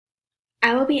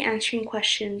I will be answering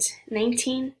questions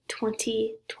 19,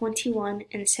 20, 21,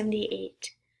 and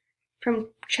 78 from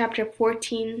Chapter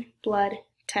 14, Blood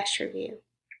Test Review.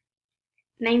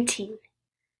 19.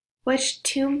 Which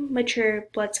two mature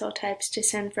blood cell types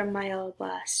descend from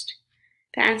myeloblast?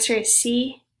 The answer is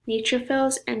C,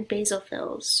 neutrophils and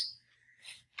basophils.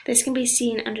 This can be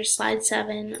seen under slide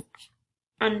 7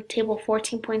 on table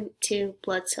 14.2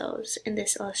 blood cells in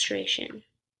this illustration.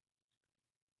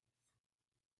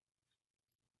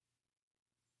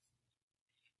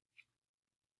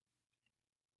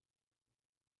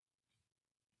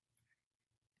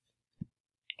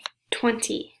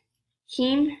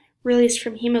 Heme, released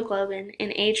from hemoglobin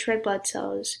in aged red blood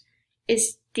cells,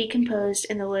 is decomposed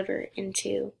in the liver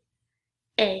into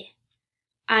A.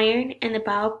 Iron and the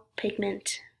bile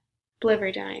pigment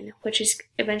biliverdin, which is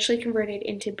eventually converted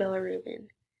into bilirubin.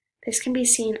 This can be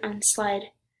seen on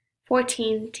slide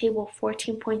 14, table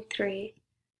 14.3,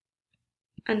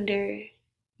 under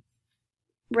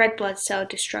red blood cell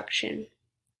destruction.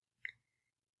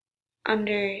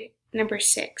 Under number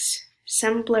 6,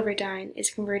 some biliverdin is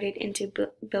converted into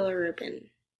bilirubin.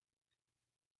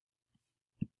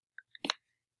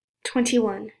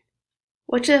 21.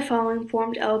 Which of the following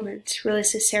formed elements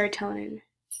releases serotonin?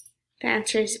 The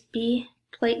answer is B,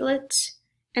 platelets,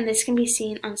 and this can be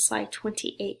seen on slide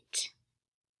 28.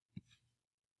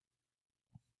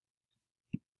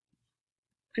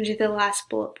 Under the last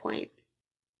bullet point.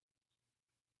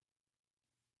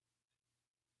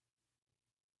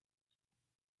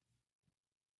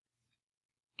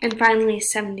 And finally,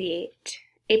 78.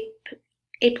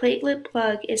 A platelet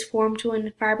plug is formed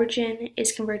when fibrogen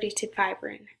is converted to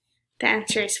fibrin. The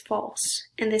answer is false,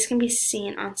 and this can be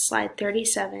seen on slide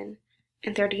 37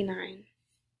 and 39.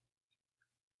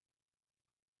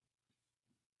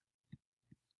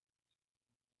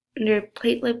 Under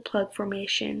platelet plug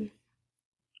formation,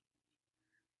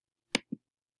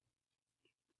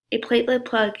 a platelet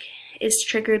plug is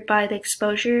triggered by the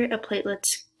exposure of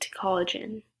platelets to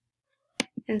collagen.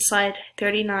 In slide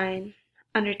 39,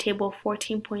 under table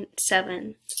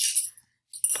 14.7,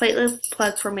 platelet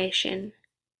plug formation,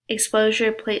 exposure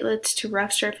of platelets to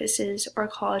rough surfaces or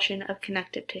collagen of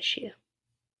connective tissue.